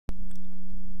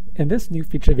In this new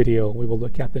feature video, we will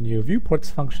look at the new Viewports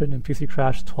function in PC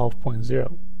Crash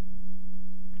 12.0.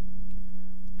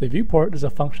 The viewport is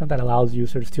a function that allows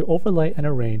users to overlay and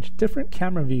arrange different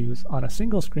camera views on a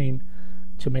single screen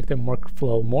to make their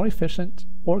workflow more efficient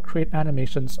or create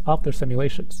animations of their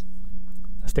simulations.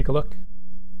 Let's take a look.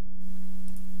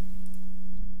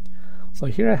 So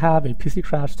here I have a PC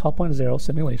Crash 12.0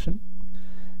 simulation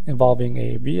involving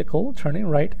a vehicle turning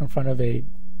right in front of a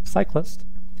cyclist,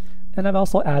 and I've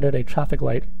also added a traffic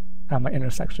light at my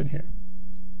intersection here.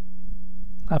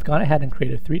 I've gone ahead and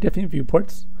created 3 different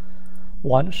viewports,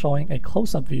 one showing a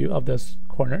close-up view of this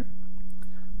corner,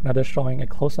 another showing a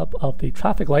close-up of the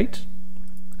traffic light,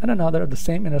 and another of the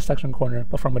same intersection corner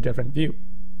but from a different view.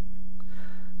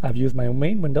 I've used my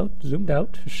main window zoomed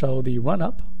out to show the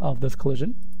run-up of this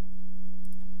collision,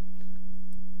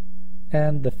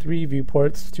 and the 3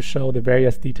 viewports to show the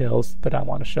various details that I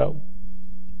want to show.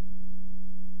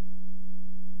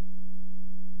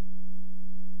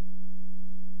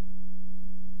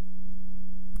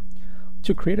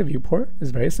 To create a viewport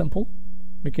is very simple.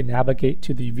 We can navigate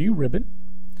to the View ribbon,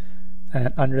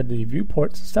 and under the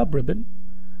Viewports sub-ribbon,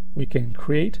 we can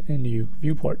create a new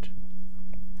viewport.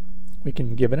 We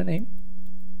can give it a name.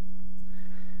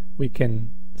 We can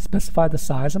specify the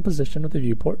size and position of the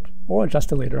viewport or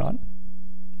adjust it later on.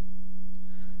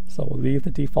 So we'll leave the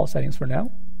default settings for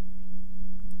now.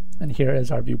 And here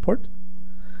is our viewport.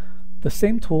 The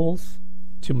same tools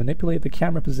to manipulate the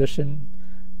camera position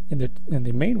in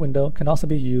the main window can also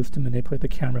be used to manipulate the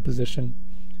camera position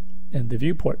in the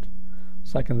viewport.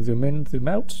 So I can zoom in, zoom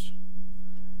out,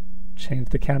 change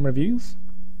the camera views,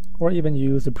 or even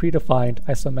use the predefined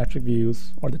isometric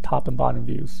views or the top and bottom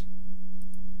views.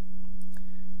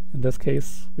 In this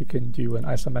case, we can do an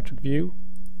isometric view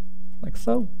like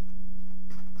so.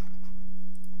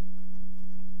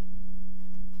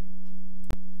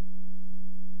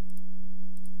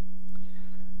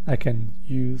 I can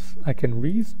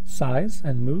resize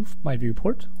and move my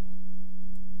viewport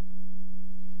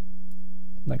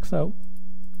like so,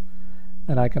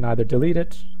 and I can either delete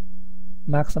it,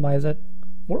 maximize it,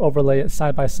 or overlay it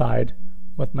side by side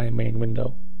with my main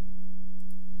window.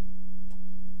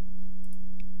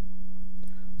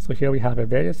 So here we have our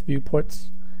various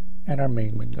viewports and our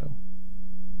main window.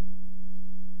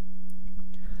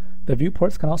 The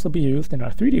viewports can also be used in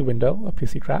our 3D window of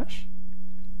PC Crash.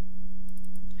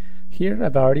 Here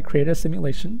I've already created a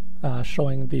simulation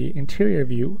showing the interior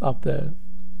view of the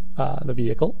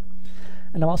vehicle,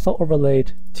 and I've also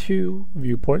overlaid 2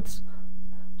 viewports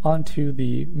onto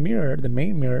the mirror, the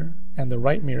main mirror and the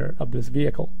right mirror of this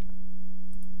vehicle.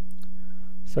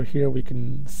 So here we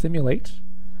can simulate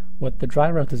what the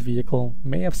driver of this vehicle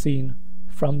may have seen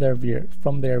from their rear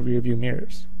view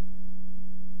mirrors.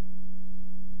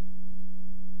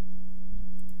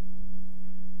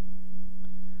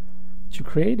 To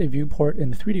create a viewport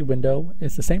in the 3D window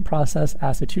is the same process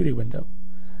as the 2D window.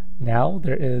 Now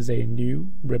there is a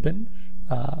new ribbon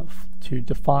to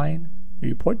define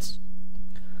viewports.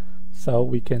 So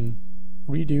we can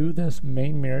redo this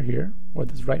main mirror here, or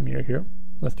this right mirror here.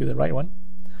 Let's do the right one.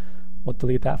 We'll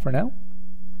delete that for now.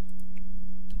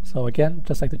 So again,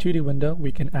 just like the 2D window,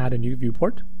 we can add a new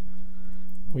viewport.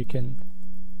 We can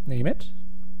name it.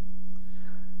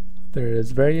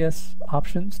 There's various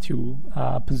options to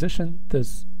position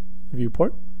this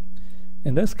viewport.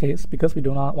 In this case, because we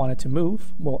do not want it to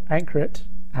move, we'll anchor it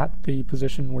at the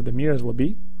position where the mirrors will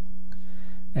be,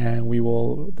 and we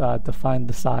will define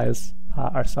the size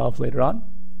ourselves later on.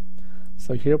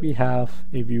 So here we have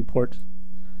a viewport,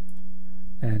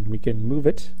 and we can move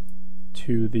it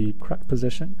to the correct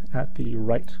position at the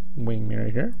right wing mirror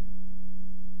here,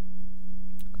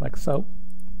 like so.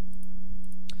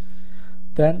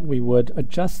 Then we would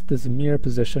adjust this mirror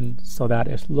position so that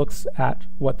it looks at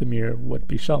what the mirror would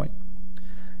be showing.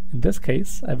 In this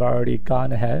case, I've already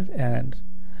gone ahead and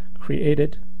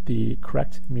created the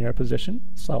correct mirror position,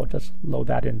 so I'll just load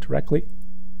that in directly,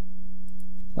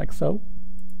 like so.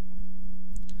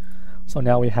 So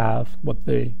now we have what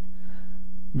the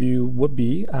view would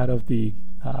be out of the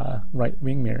right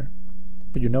wing mirror.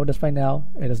 But you notice right now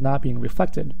it is not being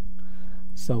reflected,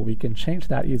 so we can change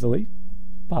that easily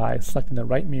by selecting the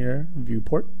right mirror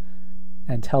viewport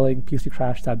and telling PC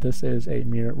Crash that this is a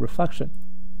mirror reflection.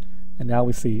 And now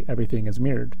we see everything is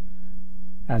mirrored,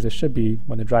 as it should be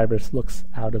when the driver looks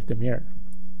out of the mirror.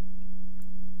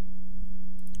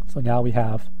 So now we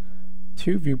have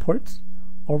 2 viewports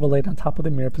overlaid on top of the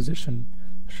mirror position,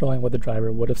 showing what the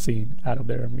driver would have seen out of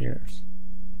their mirrors.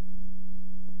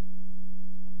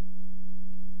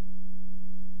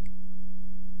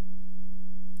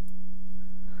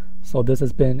 So this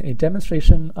has been a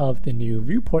demonstration of the new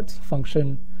Viewports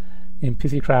function in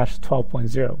PC Crash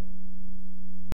 12.0.